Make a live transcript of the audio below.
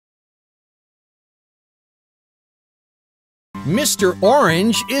Mr.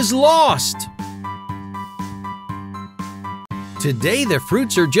 Orange is lost. Today the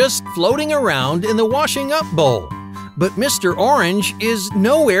fruits are just floating around in the washing up bowl, but Mr. Orange is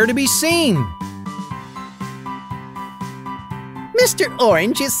nowhere to be seen. Mr.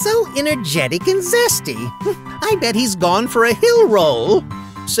 Orange is so energetic and zesty. I bet he's gone for a hill roll,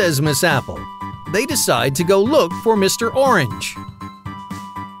 says Miss Apple. They decide to go look for Mr. Orange.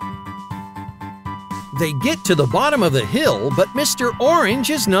 They get to the bottom of the hill, but Mr. Orange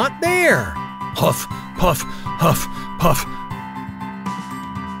is not there. Puff, puff, puff, puff.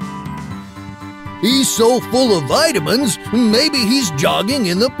 He's so full of vitamins, maybe he's jogging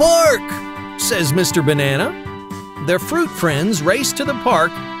in the park, says Mr. Banana. Their fruit friends race to the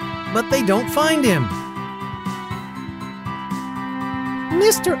park, but they don't find him.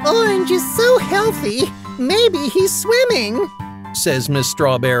 Mr. Orange is so healthy, maybe he's swimming, says Miss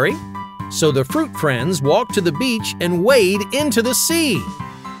Strawberry. So the fruit friends walk to the beach and wade into the sea.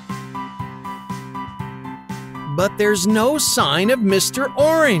 But there's no sign of Mr.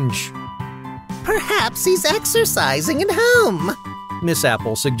 Orange. Perhaps he's exercising at home, Miss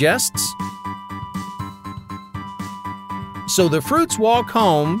Apple suggests. So the fruits walk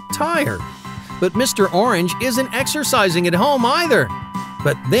home tired. But Mr. Orange isn't exercising at home either.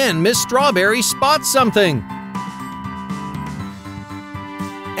 But then Miss Strawberry spots something.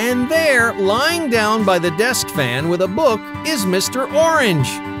 And there, lying down by the desk fan with a book, is Mr. Orange.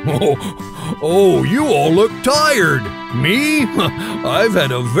 Oh, you all look tired. Me? I've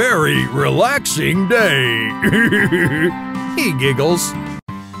had a very relaxing day. He giggles.